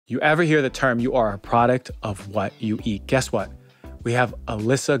You ever hear the term, you are a product of what you eat? Guess what? We have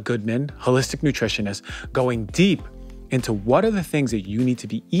Elissa Goodman, holistic nutritionist, going deep into what are the things that you need to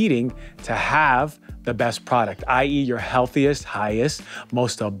be eating to have the best product, i.e. your healthiest, highest,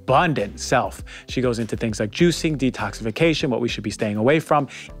 most abundant self. She goes into things like juicing, detoxification, what we should be staying away from,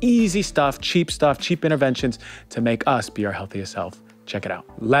 easy stuff, cheap interventions to make us be our healthiest self. Check it out.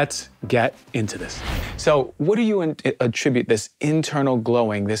 Let's get into this. So what do you attribute this internal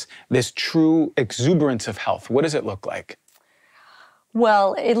glowing, this true exuberance of health? What does it look like?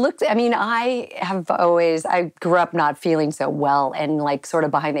 Well, I grew up not feeling so well and like sort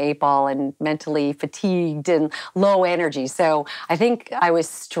of behind the eight ball and mentally fatigued and low energy. So I think I was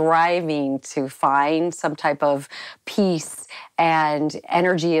striving to find some type of peace and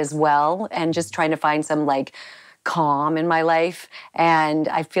energy as well, and just trying to find some like calm in my life. And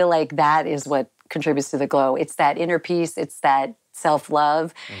I feel like that is what contributes to the glow. It's that inner peace. It's that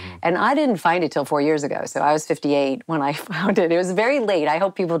self-love. And I didn't find it till 4 years ago. So I was 58 when I found it. It was very late. I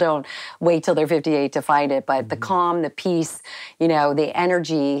hope people don't wait till they're 58 to find it. But the calm, the peace, the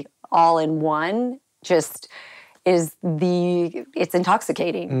energy all in one just it's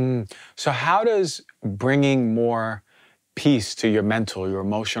intoxicating. So how does bringing more peace to your mental, your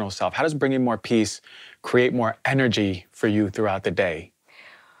emotional self, how does bringing more peace create more energy for you throughout the day?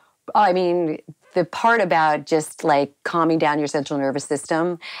 I mean, the part about just like calming down your central nervous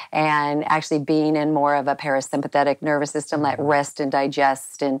system and actually being in more of a parasympathetic nervous system, like rest and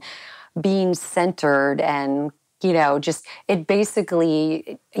digest and being centered and, just it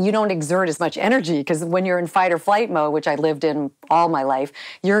basically, you don't exert as much energy because when you're in fight or flight mode, which I lived in all my life,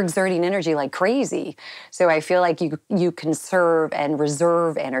 you're exerting energy like crazy. So I feel like you conserve and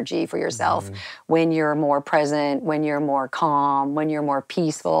reserve energy for yourself when you're more present, when you're more calm, when you're more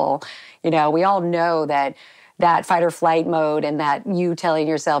peaceful. We all know that fight or flight mode and that you telling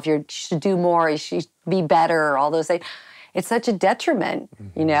yourself you should do more, you should be better, all those things. It's such a detriment,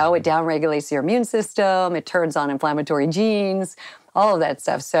 it downregulates your immune system, it turns on inflammatory genes, all of that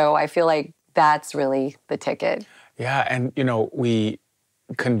stuff. So I feel like that's really the ticket. Yeah, and we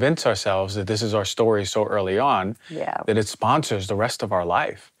convince ourselves that this is our story so early on that it sponsors the rest of our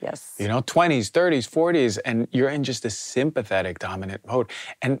life. Yes. 20s, 30s, 40s, and you're in just this sympathetic dominant mode.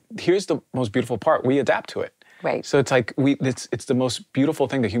 And here's the most beautiful part, we adapt to it. Right. So it's like it's the most beautiful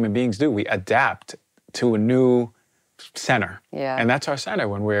thing that human beings do. We adapt to a new center. Yeah. And that's our center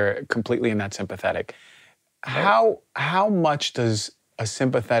when we're completely in that sympathetic. How much does a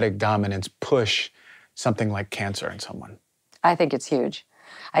sympathetic dominance push something like cancer in someone? I think it's huge.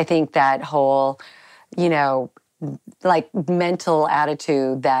 I think that whole, like mental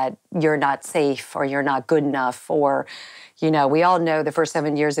attitude that you're not safe or you're not good enough or, we all know the first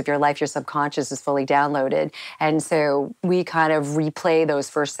 7 years of your life, your subconscious is fully downloaded. And so we kind of replay those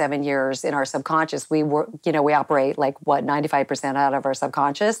first 7 years in our subconscious. We operate like 95% out of our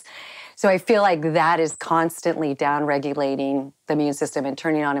subconscious. So I feel like that is constantly downregulating the immune system and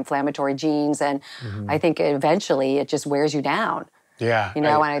turning on inflammatory genes. And I think eventually it just wears you down. Yeah. And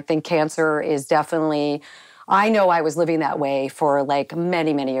I think cancer is definitely, I know I was living that way for like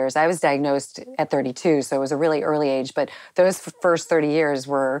many, many years. I was diagnosed at 32, so it was a really early age, but those first 30 years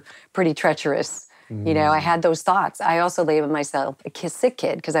were pretty treacherous. I had those thoughts. I also labeled myself a sick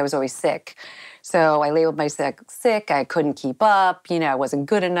kid because I was always sick. So I labeled myself sick. I couldn't keep up. I wasn't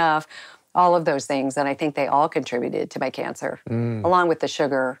good enough. All of those things. And I think they all contributed to my cancer, along with the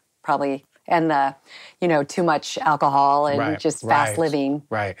sugar probably and the, too much alcohol and just fast living.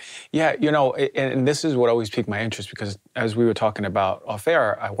 Right. Yeah, and this is what always piqued my interest because as we were talking about off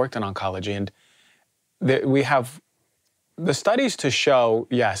air, I worked in oncology and we have the studies to show,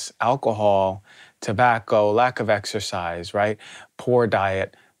 yes, alcohol, tobacco, lack of exercise, right? Poor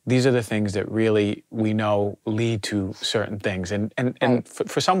diet. These are the things that really we know lead to certain things. And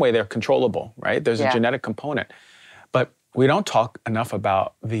for some way they're controllable, right? There's a genetic component. But we don't talk enough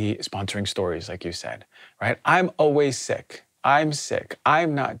about the sponsoring stories, like you said, right? I'm always sick. I'm sick.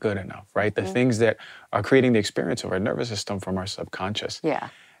 I'm not good enough, right? The things that are creating the experience of our nervous system from our subconscious. Yeah.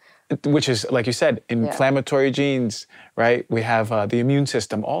 Which is, like you said, inflammatory genes, right? We have the immune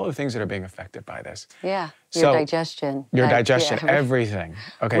system, all the things that are being affected by this. Yeah, your digestion. Your digestion, everything.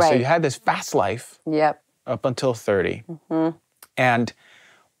 Okay, so you had this fast life up until 30. And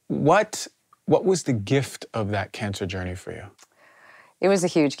what was the gift of that cancer journey for you? It was a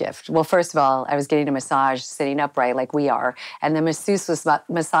huge gift. Well, first of all, I was getting a massage sitting upright like we are, and the masseuse was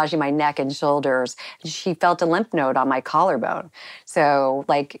massaging my neck and shoulders. She felt a lymph node on my collarbone. So,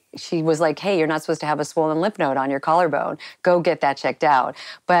 like, she was like, hey, you're not supposed to have a swollen lymph node on your collarbone. Go get that checked out.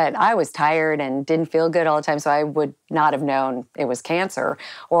 But I was tired and didn't feel good all the time, so I would not have known it was cancer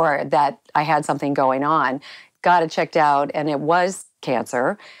or that I had something going on. Got it checked out, and it was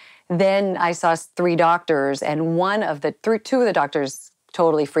cancer. Then I saw 3 doctors, and two of the doctors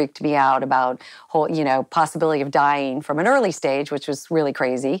totally freaked me out about possibility of dying from an early stage, which was really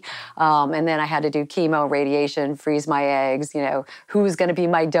crazy. And then I had to do chemo, radiation, freeze my eggs, who's going to be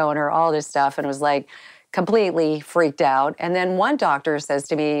my donor, all this stuff. And it was like completely freaked out. And then one doctor says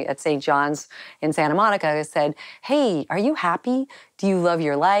to me at St. John's in Santa Monica, said, hey, are you happy? Do you love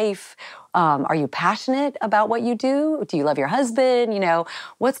your life? Are you passionate about what you do? Do you love your husband?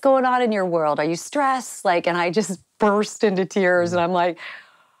 What's going on in your world? Are you stressed? And I just burst into tears, and I'm like,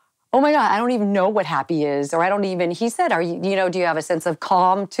 oh my God, I don't even know what happy is. Or he said, do you have a sense of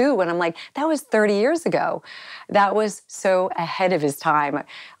calm too? And I'm like, that was 30 years ago. That was so ahead of his time.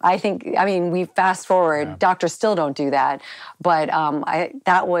 We fast forward, yeah. Doctors still don't do that. But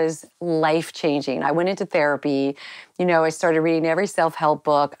that was life-changing. I went into therapy. I started reading every self-help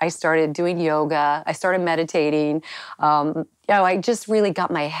book. I started doing yoga. I started meditating. I just really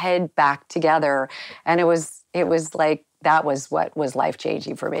got my head back together. And it was like, that was what was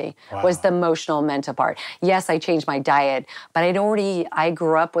life-changing for me, wow. Was the emotional, mental part. Yes, I changed my diet, but I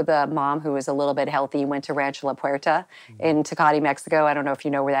grew up with a mom who was a little bit healthy, went to Rancho La Puerta in Tecate, Mexico. I don't know if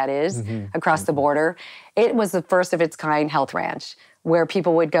you know where that is, across the border. It was the first of its kind health ranch where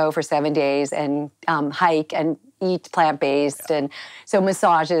people would go for 7 days and hike and eat plant-based, yeah. And so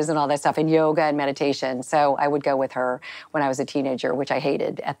massages and all that stuff, and yoga and meditation. So I would go with her when I was a teenager, which I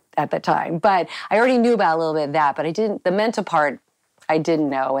hated at the time. But I already knew about a little bit of that, but the mental part, I didn't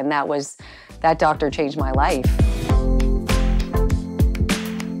know, and that doctor changed my life.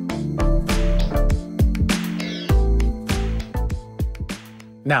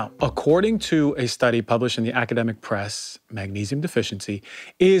 Now, according to a study published in the academic press, magnesium deficiency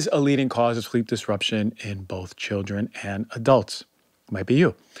is a leading cause of sleep disruption in both children and adults. Might be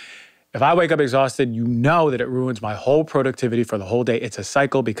you. If I wake up exhausted, you know that it ruins my whole productivity for the whole day. It's a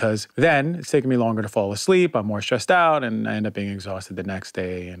cycle because then it's taking me longer to fall asleep, I'm more stressed out, and I end up being exhausted the next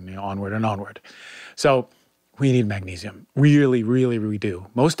day and onward and onward. So we need magnesium. Really, really, really do.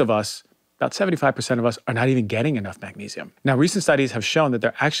 Most of us, about 75% of us, are not even getting enough magnesium. Now, recent studies have shown that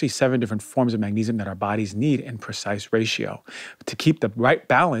there are actually 7 different forms of magnesium that our bodies need in precise ratio to keep the right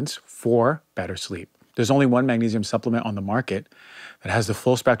balance for better sleep. There's only one magnesium supplement on the market that has the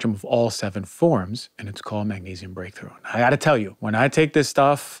full spectrum of all 7 forms, and it's called Magnesium Breakthrough. And I gotta tell you, when I take this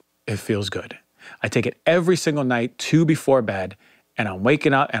stuff, it feels good. I take it every single night, 2 before bed, and I'm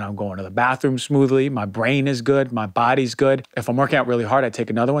waking up and I'm going to the bathroom smoothly. My brain is good, my body's good. If I'm working out really hard, I take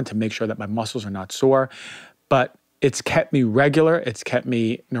another one to make sure that my muscles are not sore. But it's kept me regular, it's kept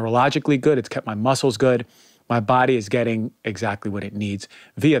me neurologically good, it's kept my muscles good. My body is getting exactly what it needs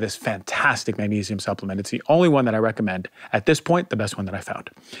via this fantastic magnesium supplement. It's the only one that I recommend. At this point, the best one that I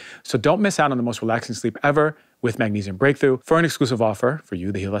found. So don't miss out on the most relaxing sleep ever with Magnesium Breakthrough. For an exclusive offer for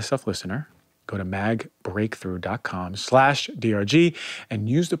you, the Heal Thy Stuff listener, go to magbreakthrough.com/DRG and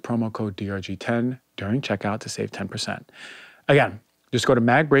use the promo code DRG10 during checkout to save 10%. Again, just go to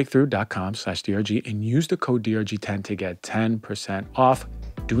magbreakthrough.com/DRG and use the code DRG10 to get 10% off.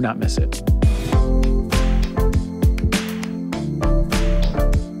 Do not miss it.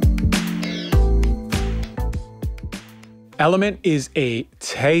 LMNT is a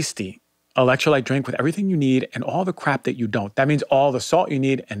tasty electrolyte drink with everything you need and all the crap that you don't. That means all the salt you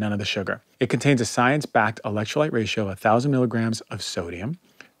need and none of the sugar. It contains a science-backed electrolyte ratio of 1,000 milligrams of sodium,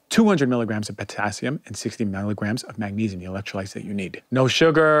 200 milligrams of potassium, and 60 milligrams of magnesium, the electrolytes that you need. No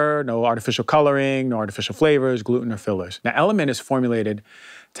sugar, no artificial coloring, no artificial flavors, gluten, or fillers. Now, LMNT is formulated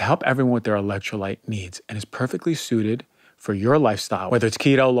to help everyone with their electrolyte needs and is perfectly suited for your lifestyle, whether it's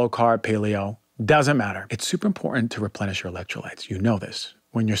keto, low carb, paleo, doesn't matter. It's super important to replenish your electrolytes. You know this.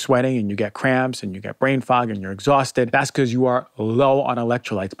 When you're sweating and you get cramps and you get brain fog and you're exhausted, that's because you are low on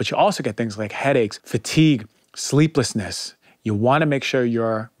electrolytes. But you also get things like headaches, fatigue, sleeplessness. You want to make sure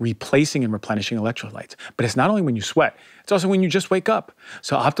you're replacing and replenishing electrolytes. But it's not only when you sweat, it's also when you just wake up.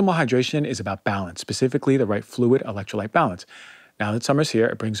 So optimal hydration is about balance, specifically the right fluid electrolyte balance. Now that summer's here,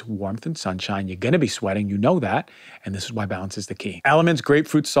 it brings warmth and sunshine. You're gonna be sweating, you know that, and this is why balance is the key. LMNT's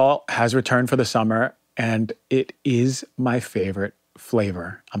grapefruit salt has returned for the summer, and it is my favorite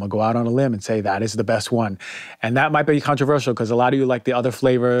flavor. I'm gonna go out on a limb and say that is the best one. And that might be controversial because a lot of you like the other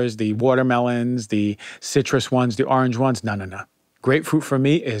flavors, the watermelons, the citrus ones, the orange ones. No. Grapefruit for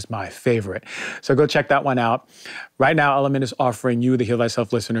me is my favorite. So go check that one out. Right now, Element is offering you, the Heal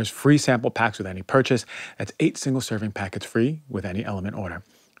Thyself listeners, free sample packs with any purchase. That's 8 single serving packets free with any Element order.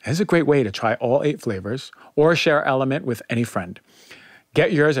 This is a great way to try all 8 flavors or share Element with any friend.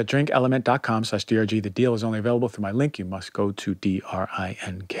 Get yours at drinkelement.com/DRG. The deal is only available through my link. You must go to DRINK,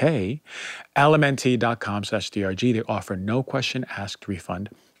 LMNT.com/DRG. They offer no question asked refund,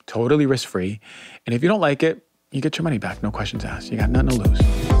 totally risk-free. And if you don't like it, you get your money back, no questions asked. You got nothing to lose.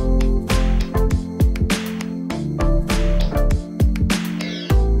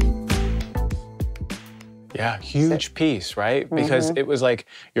 Yeah, huge piece, right? Because it was like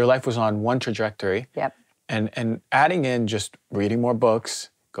your life was on one trajectory. Yep. And adding in just reading more books,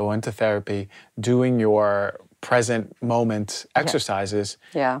 going to therapy, doing your present moment exercises,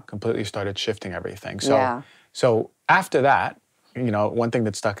 completely started shifting everything. So, so after that, you know, one thing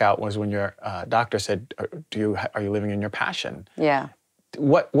that stuck out was when your doctor said, are you living in your passion? Yeah.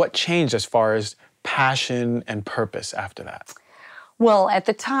 What changed as far as passion and purpose after that? Well, at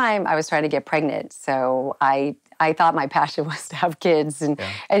the time, I was trying to get pregnant, so I thought my passion was to have kids, and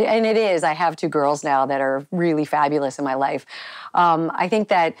it is. I have 2 girls now that are really fabulous in my life. I think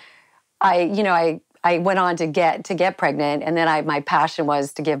that I went on to get pregnant, and then my passion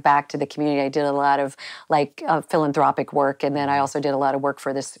was to give back to the community. I did a lot of philanthropic work, and then I also did a lot of work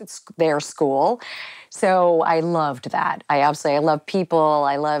for their school. So I loved that. I love people.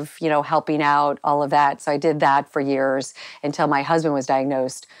 I love helping out, all of that. So I did that for years until my husband was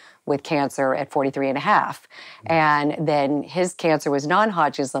diagnosed with cancer at 43 and a half. And then his cancer was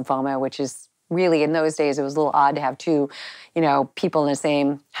non-Hodgkin's lymphoma, which is really, in those days, it was a little odd to have 2, people in the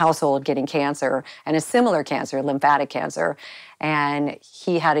same household getting cancer, and a similar cancer, lymphatic cancer. And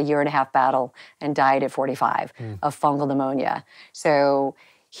he had a 1.5-year battle and died at 45 of fungal pneumonia. So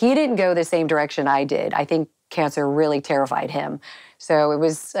he didn't go the same direction I did. I think cancer really terrified him. So it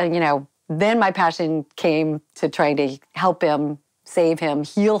was, then my passion came to trying to help him, save him,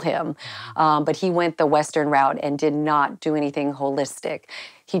 heal him. But he went the Western route and did not do anything holistic.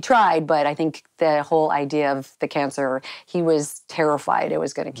 He tried, but I think the whole idea of the cancer, he was terrified it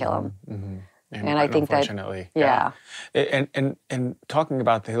was going to kill him. And I think unfortunately, And talking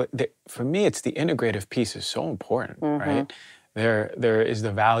about for me, it's the integrative piece is so important, right? There is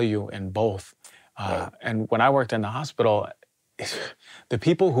the value in both. And when I worked in the hospital, the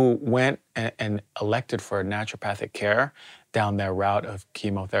people who went and elected for naturopathic care down their route of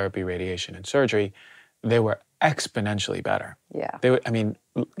chemotherapy, radiation, and surgery, they were exponentially better. Yeah.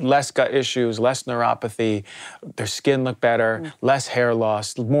 Less gut issues, less neuropathy, their skin looked better, less hair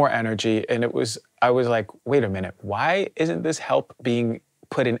loss, more energy. And I was like, wait a minute, why isn't this help being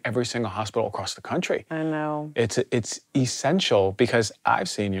put in every single hospital across the country? I know. It's essential because I've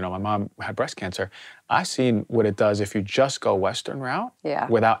seen, my mom had breast cancer. I've seen what it does if you just go Western route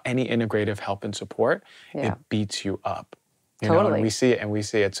without any integrative help and support, it beats you up. Totally. And we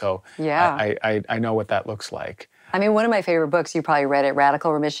see it. So I know what that looks like. One of my favorite books, you probably read it,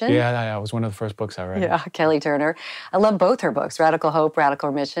 Radical Remission. Yeah, it was one of the first books I read. Yeah, Kelly Turner. I love both her books, Radical Hope, Radical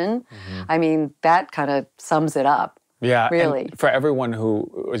Remission. That kind of sums it up. Yeah, really. And for everyone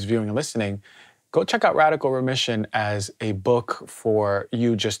who is viewing and listening, go check out Radical Remission as a book for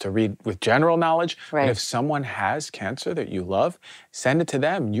you just to read with general knowledge. Right. But if someone has cancer that you love, send it to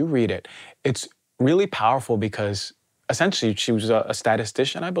them. You read it. It's really powerful because essentially she was a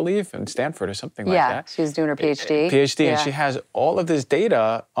statistician, I believe, in Stanford or something like that. Yeah, she was doing her PhD. And she has all of this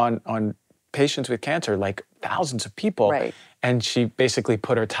data on patients with cancer, like thousands of people. Right. And she basically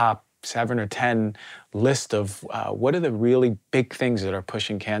put her top 7 or 10 list of what are the really big things that are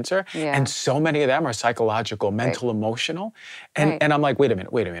pushing cancer. Yeah. And so many of them are psychological, mental, emotional. And I'm like, wait a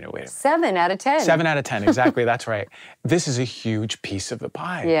minute. 7 out of 10. 7 out of 10, exactly, that's right. This is a huge piece of the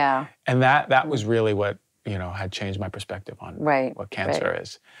pie. Yeah. And that was really what, had changed my perspective on what cancer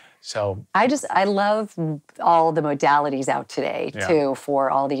is. So I love all the modalities out today too for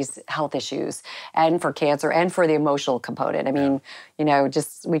all these health issues and for cancer and for the emotional component.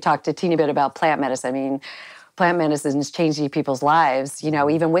 We talked a teeny bit about plant medicine. Plant medicine is changing people's lives,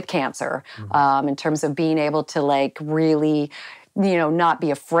 even with cancer, in terms of being able to really, not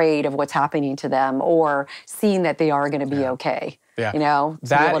be afraid of what's happening to them or seeing that they are going to be okay. Yeah. To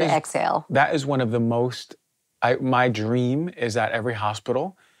be able to exhale. That is one of the most, my dream is that every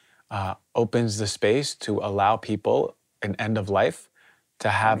hospital opens the space to allow people in end of life to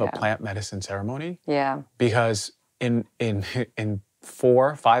have a plant medicine ceremony. Yeah. Because in 4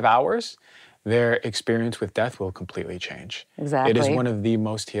 or 5 hours, their experience with death will completely change. Exactly. It is one of the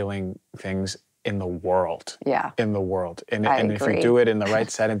most healing things in the world. Yeah. In the world. And I if you agree. do it in the right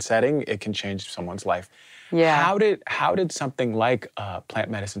setting, it can change someone's life. Yeah. How did something like a plant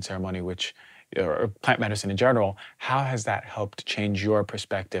medicine ceremony, or plant medicine in general, how has that helped change your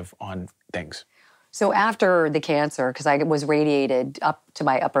perspective on things? So after the cancer, because I was radiated up to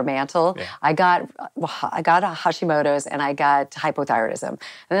my upper mantle, Yeah. I got a Hashimoto's and I got hypothyroidism. And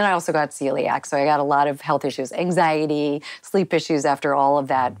then I also got celiac. So I got a lot of health issues, anxiety, sleep issues after all of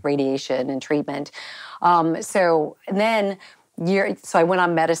that radiation and treatment. So I went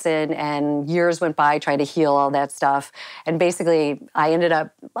on medicine and years went by trying to heal all that stuff. And basically, I ended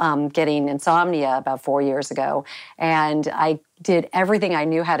up getting insomnia about 4 years ago. And I did everything I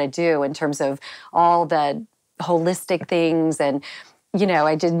knew how to do in terms of all the holistic things. And,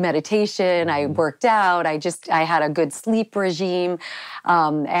 I did meditation, I worked out, I had a good sleep regime.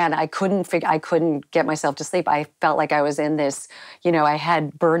 And I couldn't get myself to sleep. I felt like I was in this, I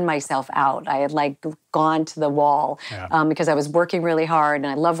had burned myself out. I had gone to the wall because I was working really hard and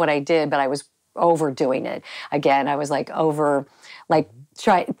I love what I did, but I was overdoing it. Again, I was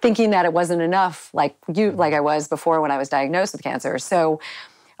thinking that it wasn't enough, like I was before when I was diagnosed with cancer. So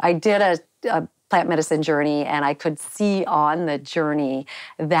I did a plant medicine journey, and I could see on the journey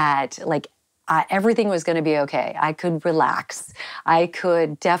that everything was going to be okay. I could relax. I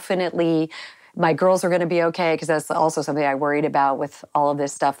could definitely. My girls were going to be okay because that's also something I worried about with all of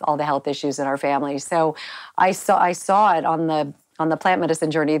this stuff, all the health issues in our family. So I saw it on the plant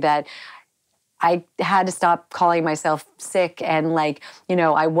medicine journey that I had to stop calling myself sick and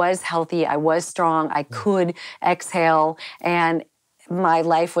I was healthy, I was strong, I could exhale, and my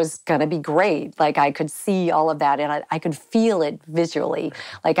life was going to be great. I could see all of that and I could feel it visually.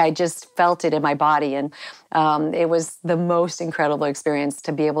 I just felt it in my body. And it was the most incredible experience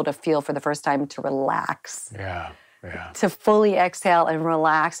to be able to feel for the first time to relax. Yeah. To fully exhale and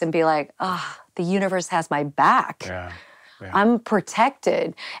relax and be like, the universe has my back. Yeah. I'm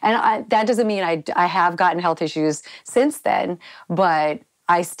protected. And that doesn't mean I have gotten health issues since then, but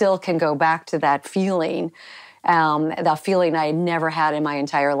I still can go back to that feeling. The feeling I never had in my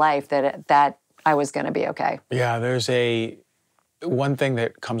entire life that I was going to be okay. Yeah, there's one thing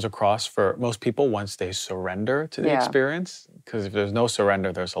that comes across for most people once they surrender to the experience, because if there's no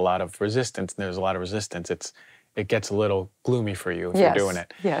surrender, there's a lot of resistance, and there's a lot of resistance. It gets a little gloomy for you if you're doing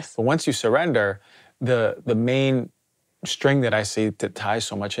it. Yes. But once you surrender, the main string that I see that ties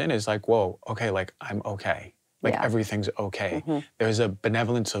so much in is whoa, okay, I'm okay. Everything's okay. Mm-hmm. There's a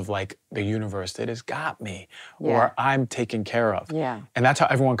benevolence of the universe that has got me, or I'm taken care of. Yeah. And that's how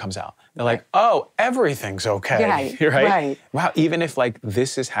everyone comes out. They're like, oh, everything's okay. Right. Right? Right. Wow, even if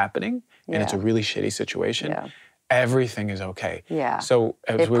this is happening and it's a really shitty situation, everything is okay. Yeah. So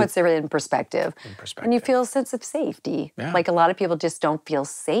it puts it in perspective. And you feel a sense of safety. Yeah. A lot of people just don't feel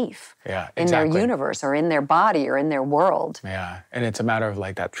safe in their universe or in their body or in their world. Yeah. And it's a matter of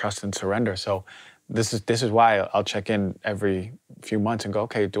that trust and surrender. So this is why I'll check in every few months and go,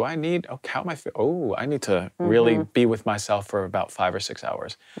 okay, how am I feeling? Oh, I need to really be with myself for about 5 or 6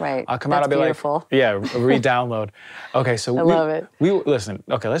 hours. Right. I'll come out, I'll be beautiful. Re-download. Okay, so I love it. Listen,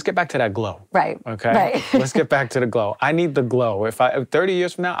 okay, let's get back to that glow. Right. Okay? Right. Let's get back to the glow. I need the glow. 30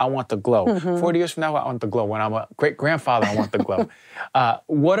 years from now, I want the glow. 40 years from now, I want the glow. When I'm a great-grandfather, I want the glow.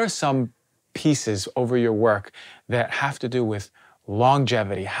 What are some pieces over your work that have to do with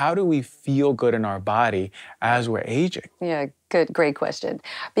longevity? How do we feel good in our body as we're aging? Yeah, great question.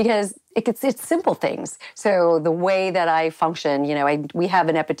 Because it's simple things. So the way that I function, we have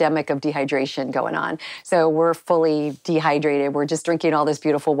an epidemic of dehydration going on. So we're fully dehydrated. We're just drinking all this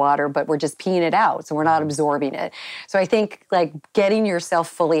beautiful water, but we're just peeing it out. So we're not absorbing it. So I think getting yourself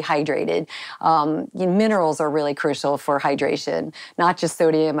fully hydrated, minerals are really crucial for hydration, not just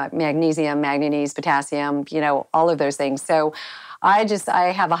sodium, magnesium, manganese, potassium, all of those things. So I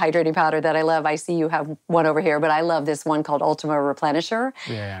have a hydrating powder that I love. I see you have one over here, but I love this one called Ultima Replenisher.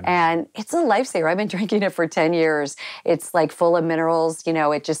 Yeah, and it's a lifesaver. I've been drinking it for 10 years. It's full of minerals.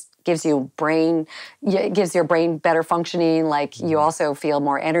 It just gives you it gives your brain better functioning. You also feel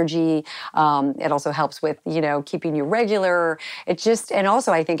more energy. It also helps with, keeping you regular. And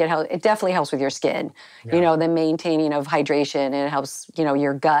also I think it definitely helps with your skin, the maintaining of hydration, and it helps,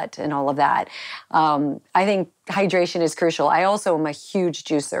 your gut and all of that. I think hydration is crucial. I also am a huge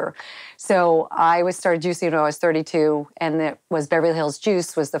juicer. So I started juicing when I was 32, and it was Beverly Hills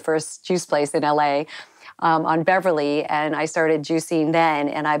Juice was the first juice place in LA. on Beverly, and I started juicing then,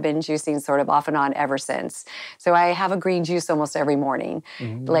 and I've been juicing sort of off and on ever since. So I have a green juice almost every morning,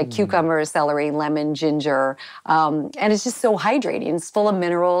 like cucumber, celery, lemon, ginger, and it's just so hydrating. It's full of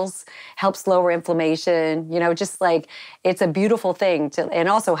minerals, helps lower inflammation, just like it's a beautiful thing and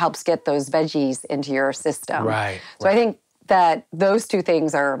also helps get those veggies into your system. Right. So I think that those two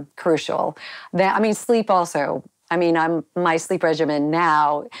things are crucial. Sleep also. My sleep regimen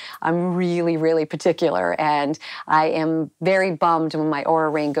now, I'm really, really particular, and I am very bummed when my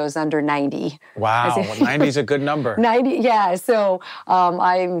Oura ring goes under 90. Wow, 90 is a good number. 90, yeah. So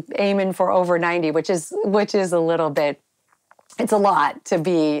I'm aiming for over 90, which is a little bit. It's a lot to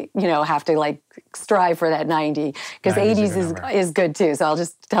be, have to like strive for that 90, because 80s is good too. So I'll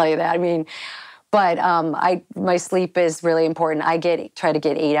just tell you that. But my sleep is really important. I try to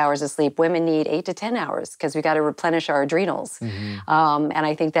get 8 hours of sleep. Women need 8 to 10 hours because we got to replenish our adrenals. And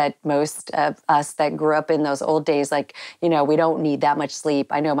I think that most of us that grew up in those old days, we don't need that much sleep.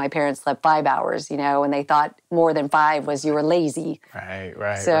 I know my parents slept 5 hours, and they thought more than 5 was you were lazy.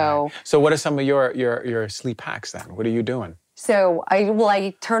 Right. So what are some of your sleep hacks then? What are you doing? So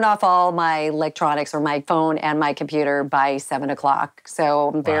I turn off all my electronics or my phone and my computer by 7 o'clock. So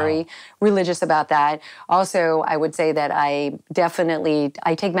I'm very religious about that. Also, I would say that I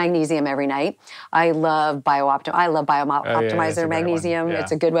take magnesium every night. I love Bioptimizer magnesium.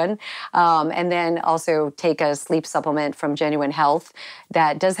 It's a good one. And then also take a sleep supplement from Genuine Health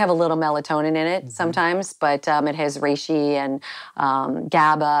that does have a little melatonin in it sometimes, but it has reishi and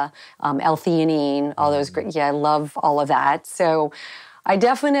GABA, L-theanine, all those great. Yeah, I love all of that. So I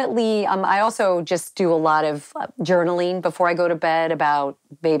definitely, I also just do a lot of journaling before I go to bed about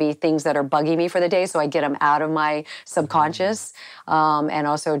maybe things that are bugging me for the day, so I get them out of my subconscious, and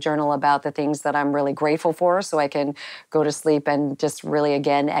also journal about the things that I'm really grateful for, so I can go to sleep and just really,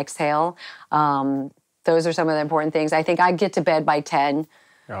 again, exhale. Those are some of the important things. I think I get to bed by 10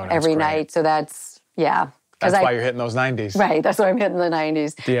 every night, so that's. That's why you're hitting those 90s. Right, that's why I'm hitting the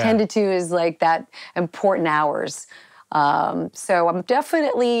 90s. Yeah. 10 to 2 is like that important hours. So I'm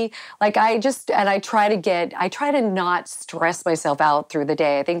definitely I try to not stress myself out through the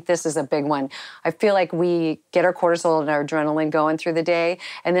day. I think this is a big one. I feel like we get our cortisol and our adrenaline going through the day,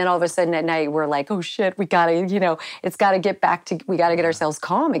 and then all of a sudden at night we're like, oh shit, we gotta, we gotta get ourselves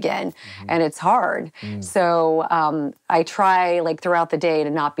calm again, and it's hard. So I try throughout the day to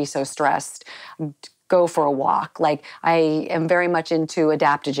not be so stressed. Go for a walk. I am very much into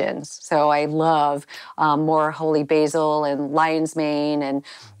adaptogens. So I love more holy basil and lion's mane and,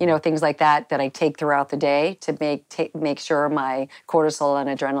 things like that I take throughout the day to make sure my cortisol and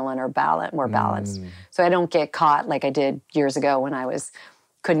adrenaline are more balanced. So I don't get caught like I did years ago when I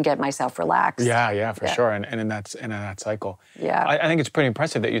couldn't get myself relaxed. Yeah, for sure. And in that cycle. Yeah. I think it's pretty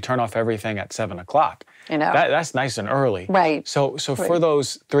impressive that you turn off everything at 7 o'clock. That's nice and early. Right. So for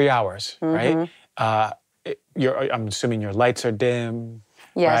those 3 hours, right? I'm assuming your lights are dim,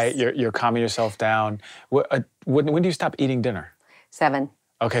 right? You're calming yourself down. When do you stop eating dinner? 7.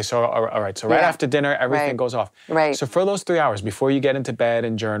 Okay, so all right. So right after dinner, everything goes off. Right. So for those 3 hours before you get into bed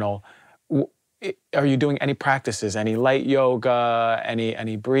and journal, are you doing any practices, any light yoga,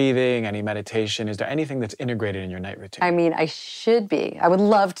 any breathing, any meditation? Is there anything that's integrated in your night routine? I should be. I would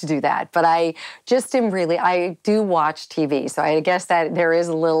love to do that, but I do watch TV, so I guess that there is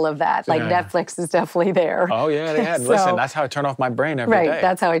a little of that. Netflix is definitely there. Oh, yeah. Listen, that's how I turn off my brain every day. Right,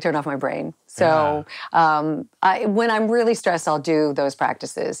 that's how I turn off my brain. So when I'm really stressed, I'll do those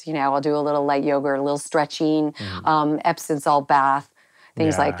practices. I'll do a little light yoga, a little stretching, Epsom salt bath.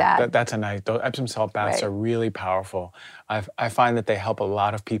 Things like that. That's a nice. Those Epsom salt baths are really powerful. I find that they help a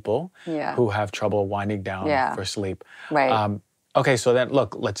lot of people who have trouble winding down for sleep. Right. Okay, so then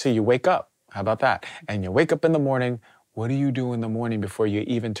look, let's see, you wake up. How about that? And you wake up in the morning. What do you do in the morning before you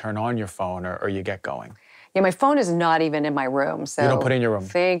even turn on your phone or you get going? Yeah, my phone is not even in my room. So you don't put it in your room?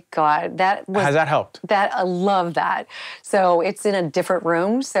 Thank God. Has that helped? I love that. So it's in a different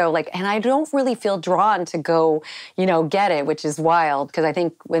room. So and I don't really feel drawn to go, get it, which is wild. Because I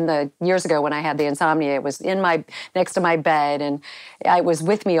think years ago when I had the insomnia, it was next to my bed and it was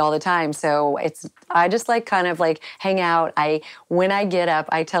with me all the time. So I just hang out. When I get up,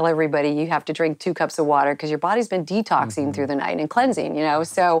 I tell everybody you have to drink 2 cups of water because your body's been detoxing through the night and cleansing,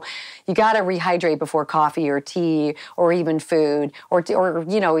 So you got to rehydrate before coffee coffee or tea or even food or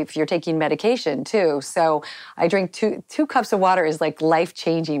you know, if you're taking medication too. So I drink two cups of water is like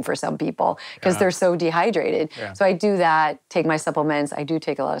life-changing for some people because they're so dehydrated. Yeah. So I do that, take my supplements. I do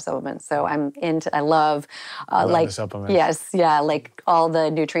take a lot of supplements. So I love like the supplements. Yes, yeah, like all the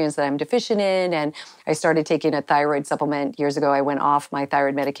nutrients that I'm deficient in. And I started taking a thyroid supplement years ago. I went off my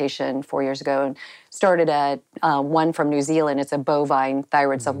thyroid medication 4 years ago and started one from New Zealand. It's a bovine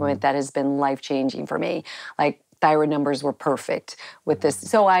thyroid supplement that has been life-changing for me. Like thyroid numbers were perfect with this.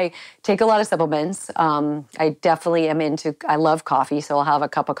 So I take a lot of supplements. I definitely am I love coffee, so I'll have a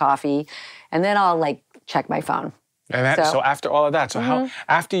cup of coffee and then I'll like check my phone. And so after all of that, so how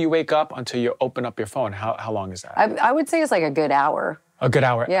after you wake up until you open up your phone, how long is that? I would say it's like a good hour. A good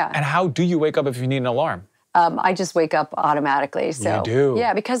hour? Yeah. And how do you wake up if you need an alarm? I just wake up automatically. So you do?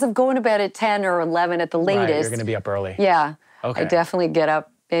 Yeah, because of going to bed at 10 or 11 at the latest. Right, you're going to be up early. Yeah. Okay. I definitely get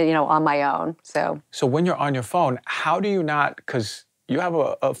up, you know, on my own. So when you're on your phone, how do you not, because you have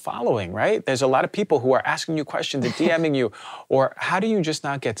a following, right? There's a lot of people who are asking you questions and DMing you, or how do you just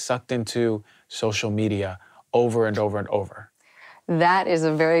not get sucked into social media over and over and over? That is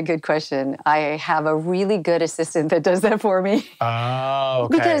a very good question. I have a really good assistant that does that for me. Oh,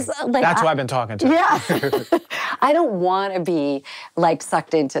 okay. Because like, that's who I've been talking to. Yeah. I don't want to be like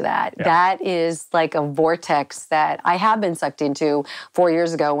sucked into that. Yeah. That is like a vortex that I have been sucked into 4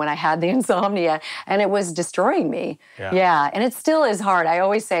 years ago when I had the insomnia and it was destroying me. Yeah. And it still is hard. I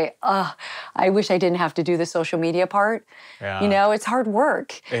always say, oh, I wish I didn't have to do the social media part. Yeah. You know, it's hard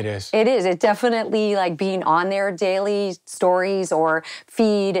work. It is. It is. It definitely like being on their daily stories or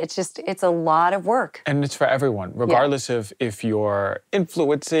feed. It's a lot of work. And it's for everyone, regardless of if you're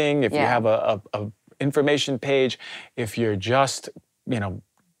influencing, if you have a information page, if you're just, you know,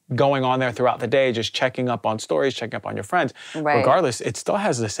 going on there throughout the day, just checking up on stories, checking up on your friends. Right. Regardless, it still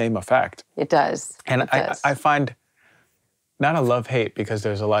has the same effect. It does. And it does. I find not a love-hate because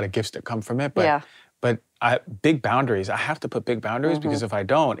there's a lot of gifts that come from it, but big boundaries. I have to put big boundaries because if I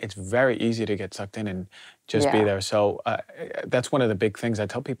don't, it's very easy to get sucked in and just be there. So that's one of the big things I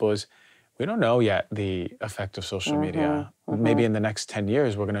tell people is we don't know yet the effect of social media. Maybe in the next 10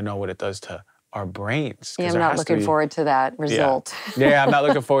 years, we're going to know what it does to our brains. Yeah, I'm not looking forward to that result. Yeah, I'm not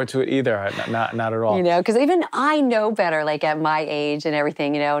looking forward to it either. Not at all. You know, because even I know better, like at my age and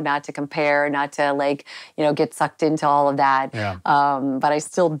everything, you know, not to compare, not to like, you know, get sucked into all of that. Yeah. But I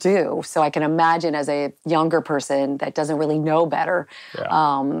still do. So I can imagine as a younger person that doesn't really know better,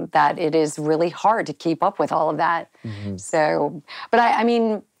 that it is really hard to keep up with all of that. So, but I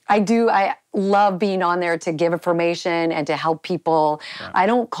mean, I love being on there to give information and to help people. Yeah. I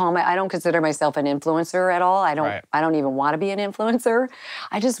don't consider myself an influencer at all. I don't even want to be an influencer.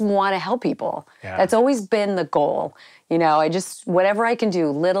 I just want to help people. Yeah. That's always been the goal. You know, whatever I can do,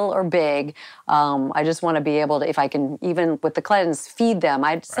 little or big, I just want to be able to, if I can, even with the cleanse, feed them.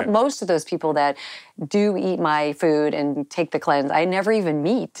 Most of those people that do eat my food and take the cleanse, I never even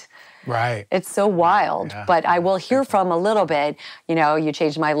meet. Right. It's so wild, but I will hear from a little bit, you know, you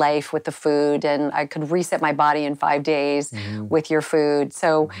changed my life with the food and I could reset my body in 5 days with your food.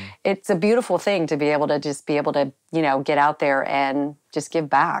 So it's a beautiful thing to be able to, you know, get out there and just give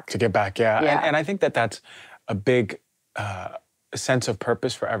back. To give back, yeah. And I think that that's a big sense of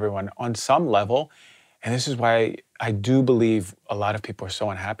purpose for everyone on some level. And this is why I do believe a lot of people are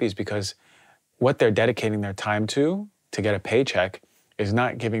so unhappy is because what they're dedicating their time to get a paycheck is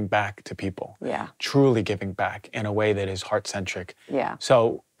not giving back to people. Yeah. Truly giving back in a way that is heart-centric. Yeah.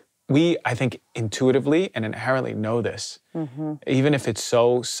 So I think, intuitively and inherently know this, even if it's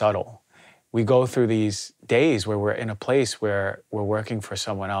so subtle. We go through these days where we're in a place where we're working for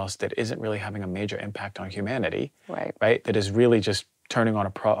someone else that isn't really having a major impact on humanity, right? That is really just turning on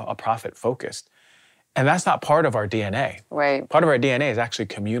a profit focused. And that's not part of our DNA. Right. Part of our DNA is actually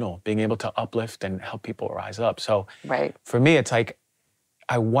communal, being able to uplift and help people rise up. So for me, it's like,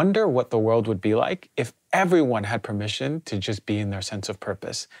 I wonder what the world would be like if everyone had permission to just be in their sense of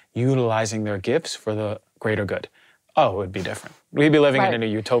purpose, utilizing their gifts for the greater good. Oh, it would be different. We'd be living in a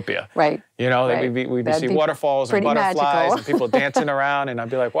utopia. Right. You know, we'd see waterfalls and butterflies and people dancing around, and I'd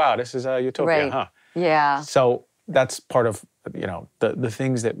be like, wow, this is a utopia, huh? Yeah. So that's part of, you know, the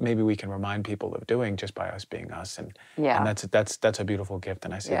things that maybe we can remind people of doing just by us being us, and that's a beautiful gift,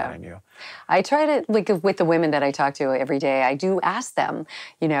 and I see that in you. I try to, like, with the women that I talk to every day, I do ask them,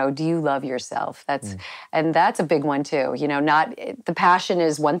 you know, do you love yourself? And that's a big one too. You know, not the passion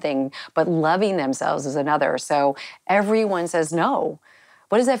is one thing, but loving themselves is another. So everyone says no.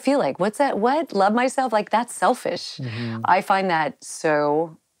 What does that feel like? What's that? What? Love myself? Like, that's selfish. I find that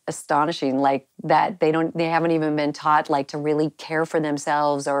so astonishing, like that they haven't even been taught like to really care for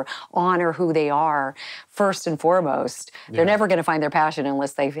themselves or honor who they are first and foremost. Yeah. They're never going to find their passion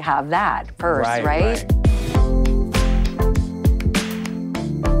unless they have that first, right?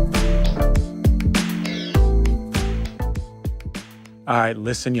 All right,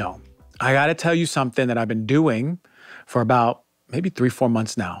 listen, y'all. I got to tell you something that I've been doing for about maybe 3-4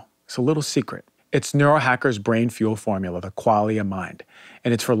 months now. It's a little secret. It's Neurohacker's Brain Fuel Formula, the quality of mind,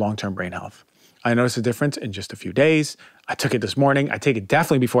 and it's for long-term brain health. I noticed a difference in just a few days. I took it this morning. I take it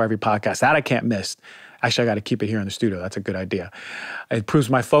definitely before every podcast. That I can't miss. Actually, I got to keep it here in the studio. That's a good idea. It improves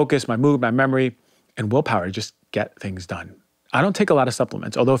my focus, my mood, my memory, and willpower to just get things done. I don't take a lot of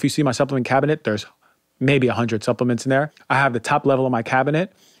supplements, although if you see my supplement cabinet, there's maybe 100 supplements in there. I have the top level of my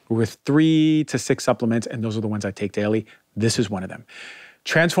cabinet with 3 to 6 supplements, and those are the ones I take daily. This is one of them.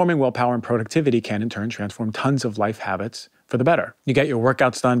 Transforming willpower and productivity can in turn transform tons of life habits for the better. You get your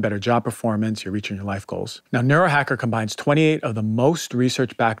workouts done, better job performance, you're reaching your life goals. Now, Neurohacker combines 28 of the most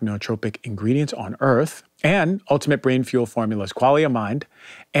research-backed nootropic ingredients on Earth and Ultimate Brain Fuel Formula's quality of mind,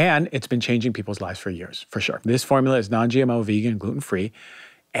 and it's been changing people's lives for years, for sure. This formula is non-GMO, vegan, gluten-free,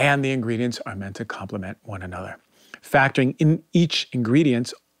 and the ingredients are meant to complement one another, factoring in each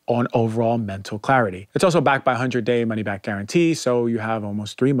ingredient on overall mental clarity. It's also backed by a 100-day money-back guarantee, so you have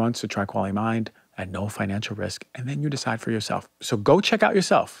almost 3 months to try Quality Mind at no financial risk, and then you decide for yourself. So go check out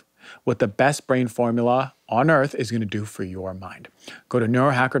yourself what the best brain formula on earth is going to do for your mind. Go to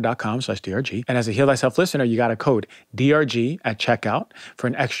neurohacker.com/DRG, and as a Heal Thyself listener, you got a code DRG at checkout for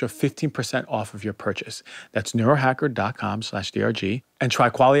an extra 15% off of your purchase. That's neurohacker.com/DRG, and try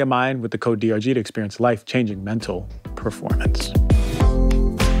Quality of Mind with the code DRG to experience life-changing mental performance.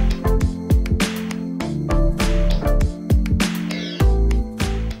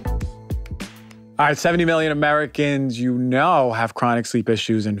 All right, 70 million Americans have chronic sleep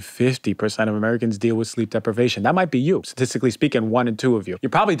issues, and 50% of Americans deal with sleep deprivation. That might be you. Statistically speaking, 1 in 2 of you. You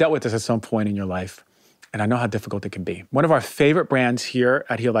probably dealt with this at some point in your life, and I know how difficult it can be. One of our favorite brands here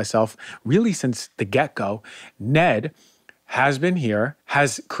at Heal Thyself, really since the get-go, Ned, has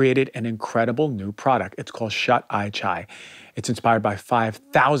created an incredible new product. It's called Shut Eye Chai. It's inspired by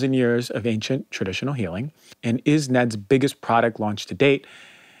 5,000 years of ancient traditional healing and is Ned's biggest product launch to date.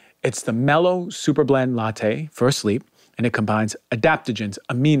 It's the Mellow Super Blend Latte for sleep, and it combines adaptogens,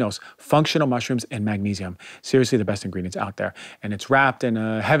 aminos, functional mushrooms, and magnesium. Seriously, the best ingredients out there. And it's wrapped in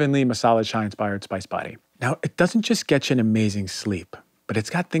a heavenly masala chai-inspired spice body. Now, it doesn't just get you an amazing sleep, but it's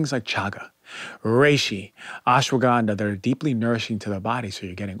got things like chaga, reishi, ashwagandha that are deeply nourishing to the body, so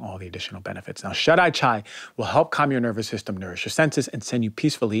you're getting all the additional benefits. Now, Shut Eye Chai will help calm your nervous system, nourish your senses, and send you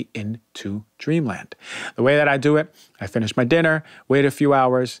peacefully into dreamland. The way that I do it, I finish my dinner, wait a few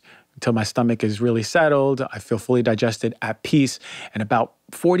hours until my stomach is really settled, I feel fully digested, at peace, and about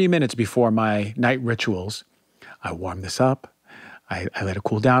 40 minutes before my night rituals, I warm this up, I let it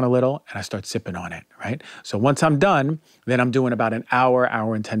cool down a little, and I start sipping on it, right? So once I'm done, then I'm doing about an hour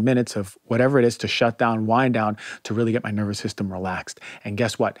and 10 minutes of whatever it is to shut down, wind down, to really get my nervous system relaxed. And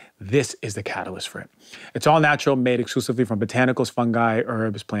guess what? This is the catalyst for it. It's all natural, made exclusively from botanicals, fungi,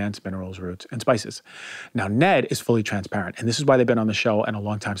 herbs, plants, minerals, roots, and spices. Now, Ned is fully transparent, and this is why they've been on the show and a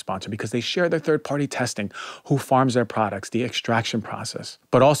longtime sponsor, because they share their third-party testing, who farms their products, the extraction process,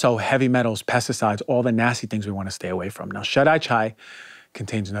 but also heavy metals, pesticides, all the nasty things we want to stay away from. Now, Shut Eye Chai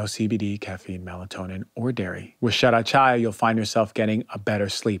contains no CBD, caffeine, melatonin, or dairy. With Shut Eye Chai, you'll find yourself getting a better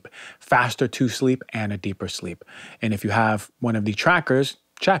sleep, faster to sleep, and a deeper sleep. And if you have one of the trackers,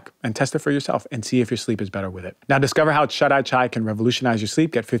 check and test it for yourself and see if your sleep is better with it. Now, discover how Shut Eye Chai can revolutionize your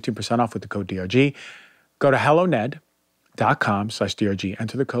sleep. Get 15% off with the code DRG. Go to helloned.com/DRG.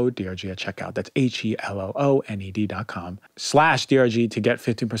 Enter the code DRG at checkout. That's HELOONED.com/DRG to get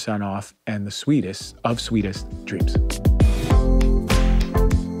 15% off and the sweetest of sweetest dreams.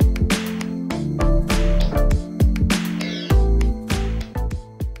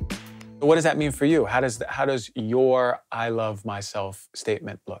 What does that mean for you? How does your I love myself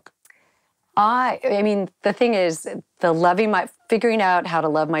statement look? I mean, the thing is, figuring out how to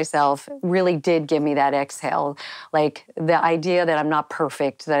love myself really did give me that exhale. Like the idea that I'm not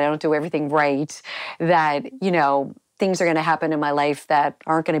perfect, that I don't do everything right, that, things are going to happen in my life that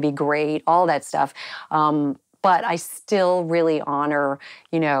aren't going to be great, all that stuff. But I still really honor,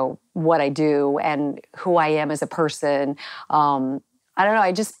 what I do and who I am as a person. I don't know,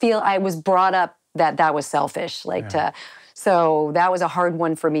 I just feel I was brought up that was selfish, to So that was a hard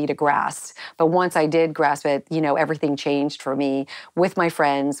one for me to grasp. But once I did grasp it, everything changed for me with my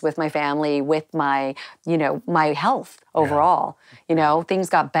friends, with my family, with my, my health overall. Things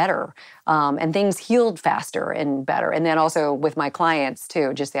got better and things healed faster and better. And then also with my clients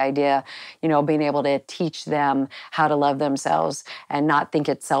too, just the idea, being able to teach them how to love themselves and not think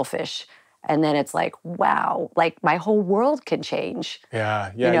it's selfish. And then it's like, wow, like my whole world can change.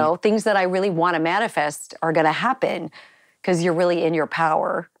 Yeah. Things that I really want to manifest are going to happen because you're really in your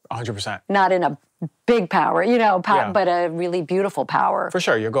power. 100%. Not in a big power, but a really beautiful power. For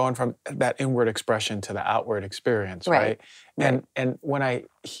sure. You're going from that inward expression to the outward experience, right? And when I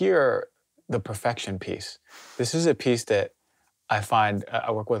hear the perfection piece, this is a piece that I find,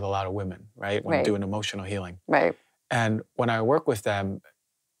 I work with a lot of women, right? When doing emotional healing. Right. And when I work with them,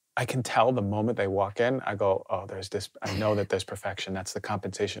 I can tell the moment they walk in, I go, oh, there's this, I know that there's perfection. That's the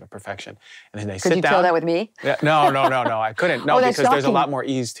compensation of perfection. And then they sit down. Could you feel that with me? Yeah, no, I couldn't. No, because there's a lot more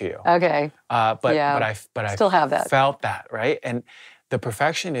ease to you. Okay. But I still have that. Felt that, right? And the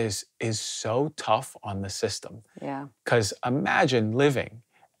perfection is so tough on the system. Yeah. Because imagine living,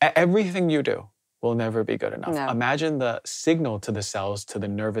 everything you do will never be good enough. No. Imagine the signal to the cells, to the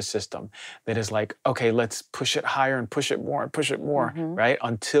nervous system that is like, okay, let's push it higher and push it more and push it more, right?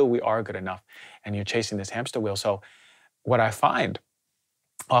 Until we are good enough. And you're chasing this hamster wheel. So what I find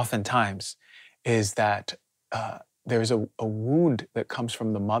oftentimes is that there's a wound that comes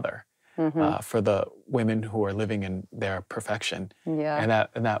from the mother for the women who are living in their perfection. Yeah.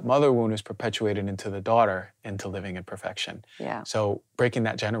 And that mother wound is perpetuated into the daughter into living in perfection. Yeah. So breaking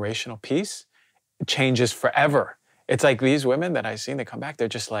that generational piece changes forever. It's like these women that I've seen, they come back, they're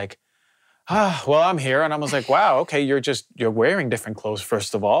just like, well, I'm here. And I was like, wow, okay, you're wearing different clothes,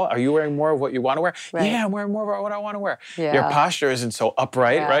 first of all. Are you wearing more of what you want to wear? Right. Yeah, I'm wearing more of what I want to wear. Yeah. Your posture isn't so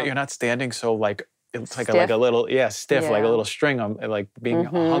upright, right? You're not standing so like, it's like a little, stiff, like a little string on, like being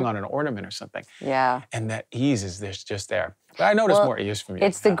hung on an ornament or something. Yeah. And that ease is just there. But I noticed more ease from you.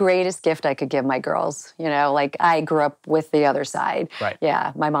 It's the greatest gift I could give my girls. Like I grew up with the other side. Right.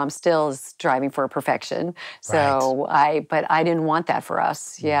 Yeah. My mom still is striving for perfection. So but I didn't want that for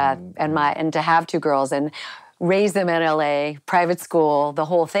us. Yeah. And to have two girls and raise them in LA, private school, the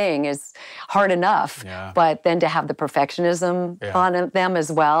whole thing is hard enough. Yeah. But then to have the perfectionism on them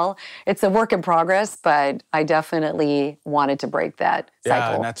as well, it's a work in progress, but I definitely wanted to break that cycle.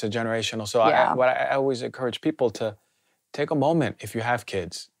 Yeah, and that's a generational. So what I always encourage people to take a moment if you have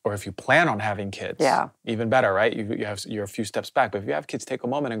kids, or if you plan on having kids, even better, right? You're a few steps back, but if you have kids, take a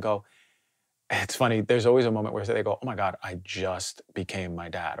moment and go, it's funny, there's always a moment where they go, oh my God, I just became my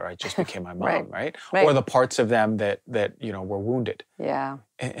dad, or I just became my mom, right? Or the parts of them that were wounded. Yeah.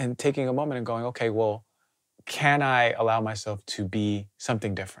 And taking a moment and going, okay, well, can I allow myself to be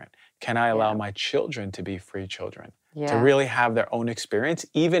something different? Can I allow my children to be free children? To really have their own experience,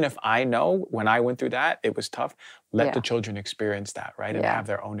 even if I know when I went through that, it was tough, let the children experience that, right? And have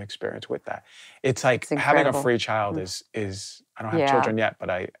their own experience with that. It's like having a free child is I don't have children yet, but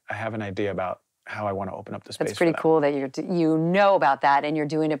I have an idea about how I want to open up the space. It's pretty cool that you know about that and you're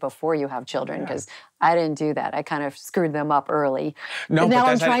doing it before you have children, because I didn't do that. I kind of screwed them up early. No, and now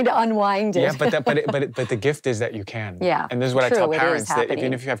I'm trying to unwind it. Yeah, but the gift is that you can. Yeah, and this is what I tell parents, that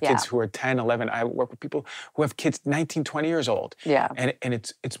even if you have kids who are 10, 11, I work with people who have kids 19, 20 years old. Yeah. And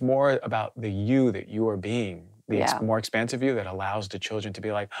it's more about the you that you are being, the more expansive you that allows the children to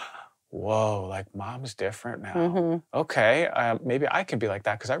be like, whoa, like mom's different now. Okay, maybe I can be like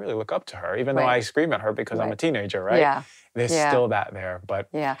that because I really look up to her, even though I scream at her because I'm a teenager, right? Yeah. There's still that there, but.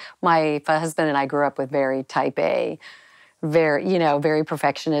 Yeah, my husband and I grew up with very type A, very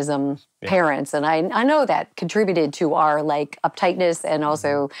perfectionism parents. And I know that contributed to our like uptightness and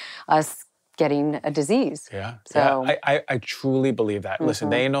also us getting a disease. Yeah, so I truly believe that. Listen,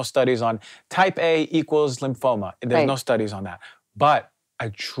 there ain't no studies on type A equals lymphoma. There's no studies on that. But I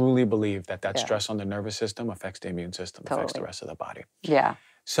truly believe that stress on the nervous system affects the immune system, affects the rest of the body. Yeah.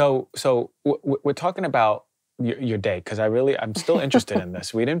 So we're talking about your day, because I'm still interested in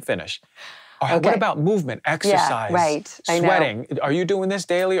this. We didn't finish. What about movement, exercise, sweating? Are you doing this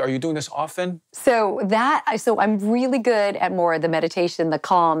daily? Are you doing this often? So I'm really good at more of the meditation, the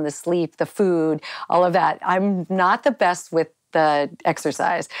calm, the sleep, the food, all of that. I'm not the best with the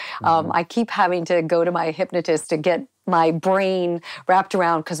exercise. I keep having to go to my hypnotist to get my brain wrapped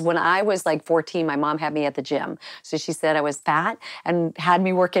around, because when I was like 14, my mom had me at the gym. So she said I was fat and had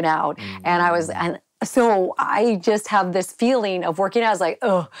me working out. And so I just have this feeling of working out. I was like,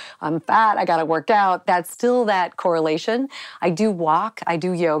 oh, I'm fat, I gotta work out. That's still that correlation. I do walk, I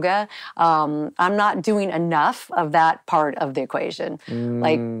do yoga. I'm not doing enough of that part of the equation.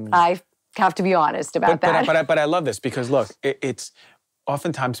 Like have to be honest about that. But I love this because look, it's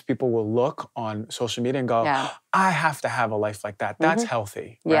oftentimes people will look on social media and go, I have to have a life like that. That's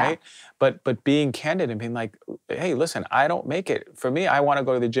healthy, right? But being candid and being like, hey, listen, I don't make it. For me, I want to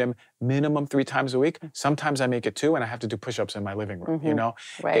go to the gym minimum 3 times a week. Sometimes I make it 2 and I have to do push-ups in my living room, you know?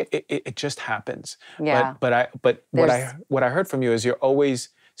 Right. It just happens. Yeah. But what I heard from you is you're always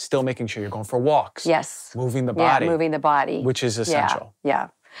still making sure you're going for walks. Yes. Moving the body. Yeah, moving the body. Which is essential. Yeah.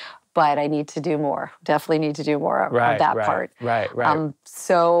 But I need to do more. Definitely need to do more of that part. Right. I'm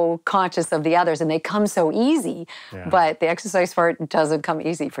so conscious of the others, and they come so easy, but the exercise part doesn't come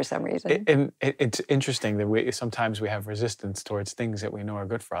easy for some reason. And it's interesting that sometimes we have resistance towards things that we know are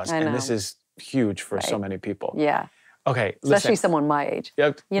good for us. And this is huge for so many people. Yeah. Okay, especially someone my age.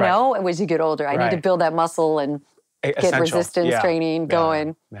 You know, as you get older, I need to build that muscle and get resistance training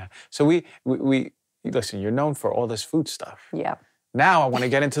going. Yeah. So we listen, you're known for all this food stuff. Yeah. Now I want to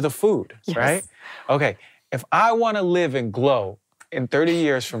get into the food, right? Okay, if I want to live and glow in 30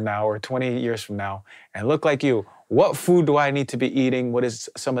 years from now or 20 years from now and look like you, what food do I need to be eating? What is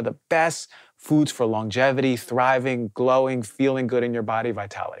some of the best foods for longevity, thriving, glowing, feeling good in your body,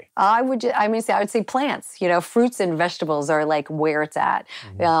 vitality? I would say plants. You know, fruits and vegetables are like where it's at.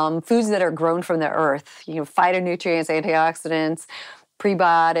 Foods that are grown from the earth, you know, phytonutrients, antioxidants,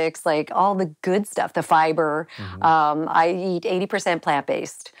 prebiotics, like all the good stuff, the fiber. I eat 80%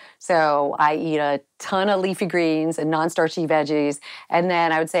 plant-based. So I eat a ton of leafy greens and non-starchy veggies. And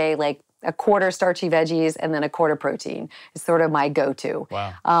then I would say like a quarter starchy veggies and then a quarter protein is sort of my go-to.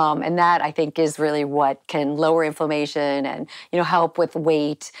 Wow. And that I think is really what can lower inflammation and, you know, help with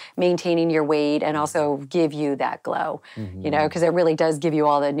weight, maintaining your weight, and also give you that glow, you know, because it really does give you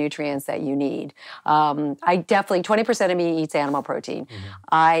all the nutrients that you need. I definitely, 20% of me eats animal protein.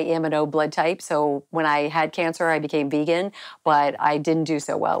 I am an O blood type, so when I had cancer, I became vegan, but I didn't do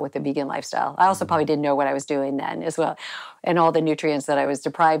so well with the vegan lifestyle. I also probably didn't know what I was doing then as well, and all the nutrients that I was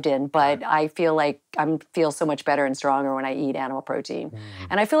deprived in, but I feel like I feel so much better and stronger when I eat animal protein.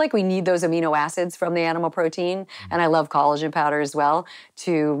 And I feel like we need those amino acids from the animal protein, and I love collagen powder as well,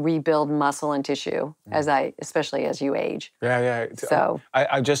 to rebuild muscle and tissue, especially as you age. Yeah. So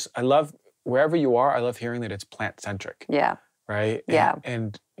I love, wherever you are, I love hearing that it's plant-centric. Yeah. Right? Yeah.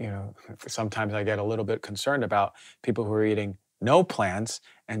 And you know, sometimes I get a little bit concerned about people who are eating no plants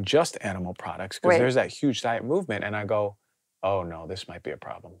and just animal products, because there's that huge diet movement, and I go, oh no, this might be a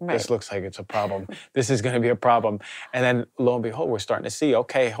problem. This looks like it's a problem. This is going to be a problem. And then lo and behold, we're starting to see,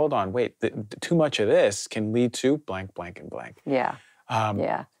 okay, hold on, wait, too much of this can lead to blank, blank, and blank. Yeah.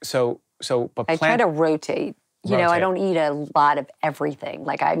 But I try to rotate. You know, I don't eat a lot of everything.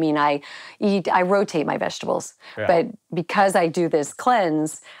 Like, I mean, I rotate my vegetables. But because I do this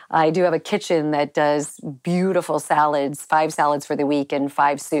cleanse, I do have a kitchen that does beautiful salads, 5 salads for the week and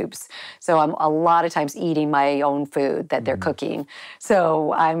 5 soups. So I'm a lot of times eating my own food that they're cooking.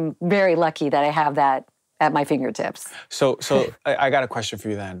 So I'm very lucky that I have that at my fingertips. So I got a question for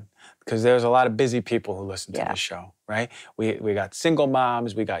you then, because there's a lot of busy people who listen to this show, right? We got single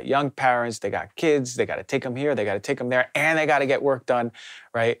moms, we got young parents, they got kids, they got to take them here, they got to take them there, and they got to get work done,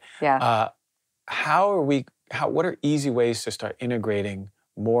 right? Yeah. What are easy ways to start integrating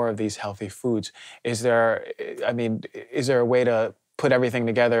more of these healthy foods? Is there a way to put everything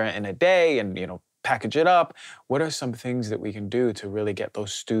together in a day and, you know, package it up? What are some things that we can do to really get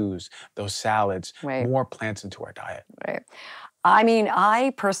those stews, those salads, more plants into our diet? Right. I mean,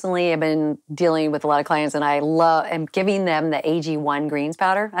 I personally have been dealing with a lot of clients, and I am giving them the AG1 greens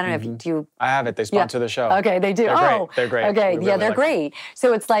powder. I don't know if you... I have it. They sponsor the show. Okay, they do. They're great. Okay, they're great.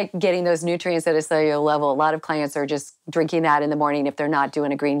 So it's like getting those nutrients at a cellular level. A lot of clients are just drinking that in the morning if they're not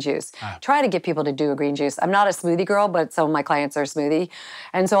doing a green juice. Try to get people to do a green juice. I'm not a smoothie girl, but some of my clients are smoothie.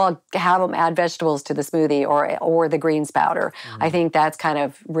 And so I'll have them add vegetables to the smoothie or the greens powder. I think that's kind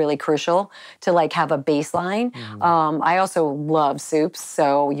of really crucial to like have a baseline. I also love soups,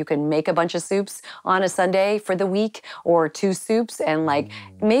 so you can make a bunch of soups on a Sunday for the week, or 2 soups, and like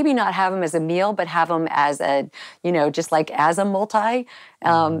maybe not have them as a meal, but have them as a, you know, just like as a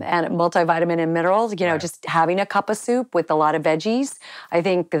multivitamin and minerals, you know, just having a cup of soup with a lot of veggies. I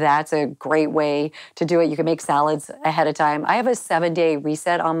think that's a great way to do it. You can make salads ahead of time. I have a 7-day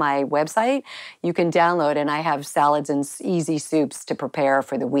reset on my website you can download, and I have salads and easy soups to prepare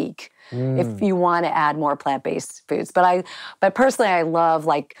for the week if you want to add more plant-based foods. But personally, I love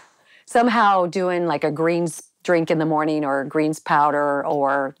like somehow doing like a greens drink in the morning or greens powder,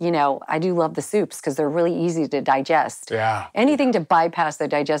 or, you know, I do love the soups because they're really easy to digest. Yeah. Anything to bypass the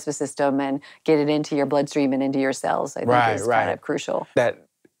digestive system and get it into your bloodstream and into your cells, I think is kind of crucial. That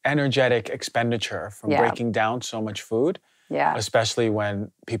energetic expenditure from breaking down so much food. Yeah. especially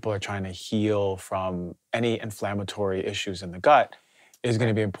when people are trying to heal from any inflammatory issues in the gut, is going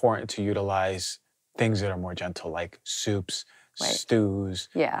to be important to utilize things that are more gentle, like soups, stews,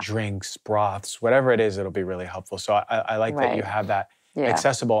 drinks, broths, whatever it is, it'll be really helpful. So I like that you have that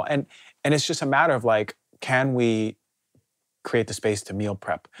accessible. And it's just a matter of like, can we create the space to meal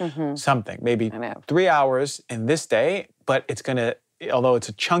prep something, maybe 3 hours in this day, but it's going to, although it's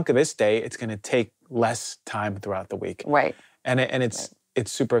a chunk of this day, it's going to take less time throughout the week. Right. And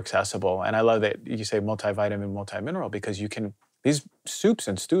it's super accessible. And I love that you say multivitamin, multimineral, because you can, these soups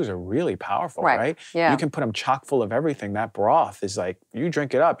and stews are really powerful, right? Yeah. You can put them chock full of everything. That broth is like, you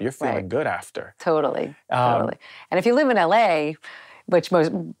drink it up, you're feeling good after. Totally. And if you live in LA, which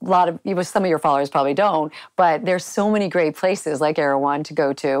some of your followers probably don't, but there's so many great places like Erewhon to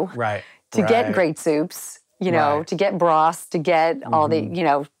go to. To get great soups, to get broths, to get all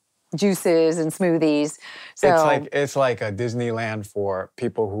the, juices and smoothies. So it's like a Disneyland for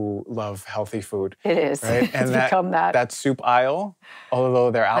people who love healthy food. It is. Right? And it's become that. That soup aisle,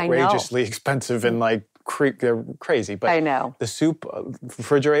 although they're outrageously expensive and like they're crazy, but I know. The soup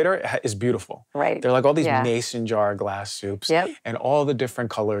refrigerator is beautiful. Right. They're like all these mason jar glass soups and all the different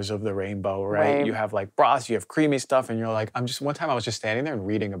colors of the rainbow, right? You have like broths, you have creamy stuff, and you're like, one time I was just standing there and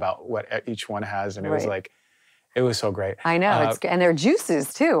reading about what each one has, and it was like, it was so great. I know, and their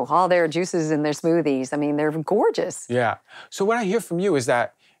juices too, all their juices and their smoothies. I mean, they're gorgeous. Yeah. So what I hear from you is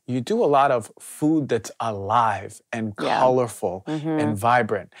that you do a lot of food that's alive and colorful and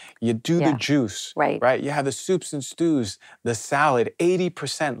vibrant. You do the juice, right? You have the soups and stews, the salad,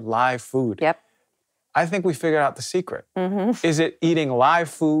 80% live food. Yep. I think we figured out the secret. Is it eating live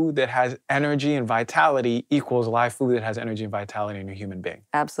food that has energy and vitality equals live food that has energy and vitality in a human being?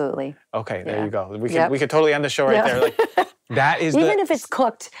 Absolutely. Okay, there you go. We could totally end the show right there. Like, that is even if it's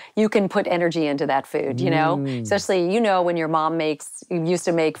cooked, you can put energy into that food, Especially, when your mom used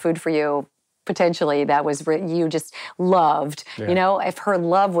to make food for you, potentially that was you just loved. If her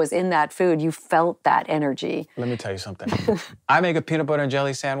love was in that food, you felt that energy. Let me tell you something. I make a peanut butter and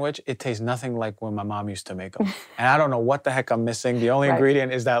jelly sandwich. It tastes nothing like when my mom used to make them. And I don't know what the heck I'm missing. The only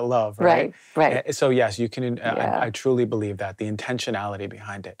ingredient is that love, right? Right. So yes, you can, I truly believe that, the intentionality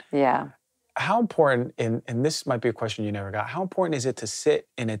behind it. Yeah. How important, and this might be a question you never got, how important is it to sit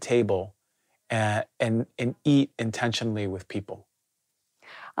in a table and eat intentionally with people?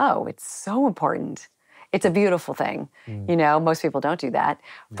 Oh, it's so important. It's a beautiful thing. Most people don't do that.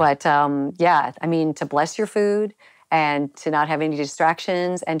 But to bless your food and to not have any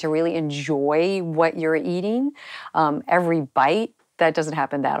distractions and to really enjoy what you're eating, every bite. That doesn't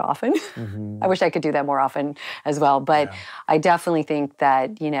happen that often. I wish I could do that more often as well. But I definitely think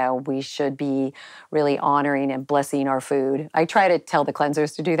that, we should be really honoring and blessing our food. I try to tell the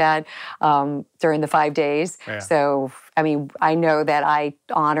cleansers to do that during the 5 days. So, I know that I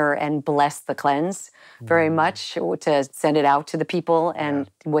honor and bless the cleanse very much to send it out to the people and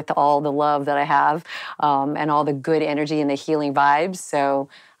with all the love that I have and all the good energy and the healing vibes. So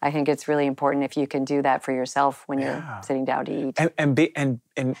I think it's really important if you can do that for yourself when you're sitting down to eat.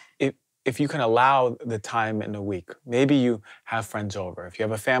 And if you can allow the time in the week, maybe you have friends over. If you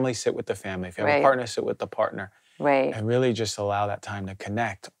have a family, sit with the family. If you have a partner, sit with the partner. Right. And really just allow that time to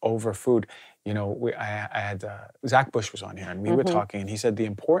connect over food. I had Zach Bush was on here, and we were talking, and he said the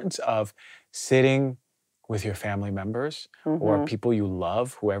importance of sitting with your family members or people you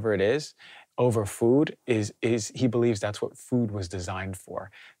love, whoever it is, over food is he believes that's what food was designed for,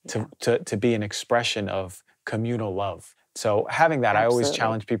 to be an expression of communal love. So having that, I always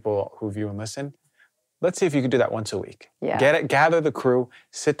challenge people who view and listen, let's see if you could do that once a week. Gather the crew,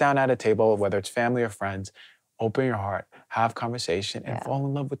 sit down at a table, whether it's family or friends, open your heart, have conversation, and fall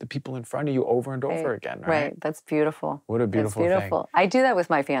in love with the people in front of you over and over again, right? Right, that's beautiful. What a beautiful thing. I do that with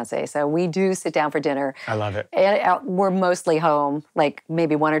my fiancé, so we do sit down for dinner. I love it. And we're mostly home, like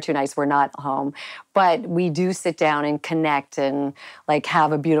maybe 1 or 2 nights we're not home, but we do sit down and connect and like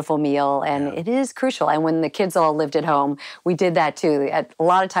have a beautiful meal, and it is crucial. And when the kids all lived at home, we did that too. A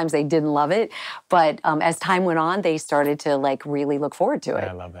lot of times they didn't love it, but as time went on, they started to like really look forward to it.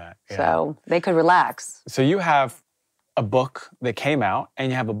 I love that. Yeah. So they could relax. So you have a book that came out,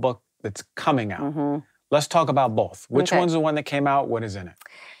 and you have a book that's coming out. Let's talk about both. Which one's the one that came out? What is in it?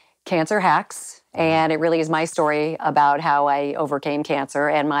 Cancer Hacks. And it really is my story about how I overcame cancer,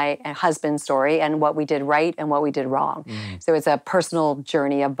 and my husband's story, and what we did right and what we did wrong. So it's a personal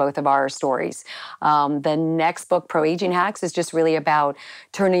journey of both of our stories. The next book, Pro-Aging Hacks, is just really about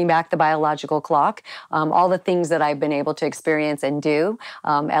turning back the biological clock. All the things that I've been able to experience and do.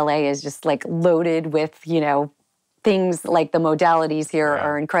 LA is just like loaded with, things like the modalities here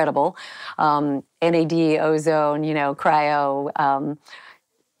are incredible. NAD, ozone, cryo,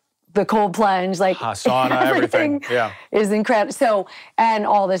 the cold plunge, like sauna, everything. Yeah. is incredible. So, and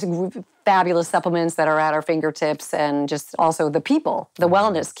all this fabulous supplements that are at our fingertips, and just also the people, the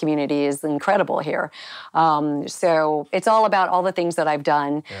wellness community is incredible here. So it's all about all the things that I've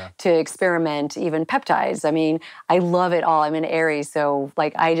done to experiment, even peptides. I mean, I love it all. I'm an Aries, so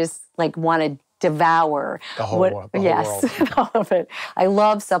like I just like want to devour the whole world. Yes, all of it. I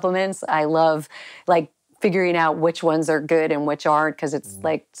love supplements. I love like figuring out which ones are good and which aren't, because it's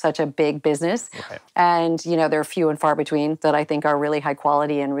like such a big business. Right. And, they're few and far between that I think are really high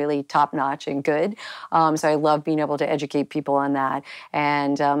quality and really top notch and good. So I love being able to educate people on that.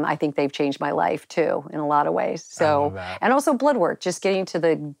 And I think they've changed my life too in a lot of ways. So, and also blood work, just getting to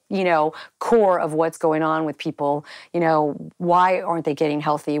the, core of what's going on with people. Why aren't they getting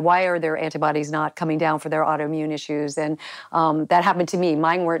healthy? Why are their antibodies not coming down for their autoimmune issues? And that happened to me.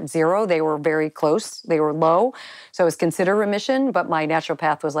 Mine weren't zero. They were very close. They were low. So it was considered remission, but my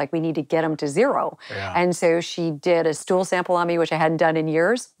naturopath was like, we need to get them to zero. Yeah. And so she did a stool sample on me, which I hadn't done in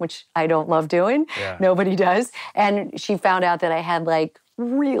years, which I don't love doing. Yeah. Nobody does. And she found out that I had like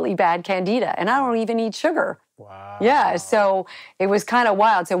really bad candida, and I don't even eat sugar. Wow. Yeah, so it was kind of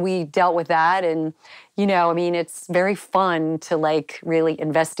wild. So we dealt with that, and it's very fun to like really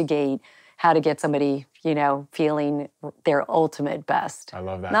investigate how to get somebody, feeling their ultimate best. I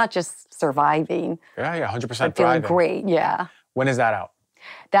love that. Not just surviving. Yeah, 100% but feeling great, yeah. When is that out?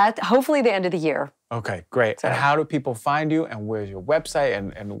 That hopefully the end of the year. Okay, great. So, and how do people find you, and where's your website,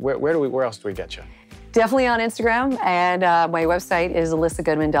 and where else do we get you? Definitely on Instagram, and my website is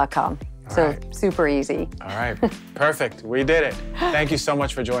elissagoodman.com. So super easy. All right, perfect. We did it. Thank you so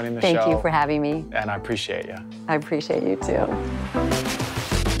much for joining the show. Thank you for having me. And I appreciate you. I appreciate you too.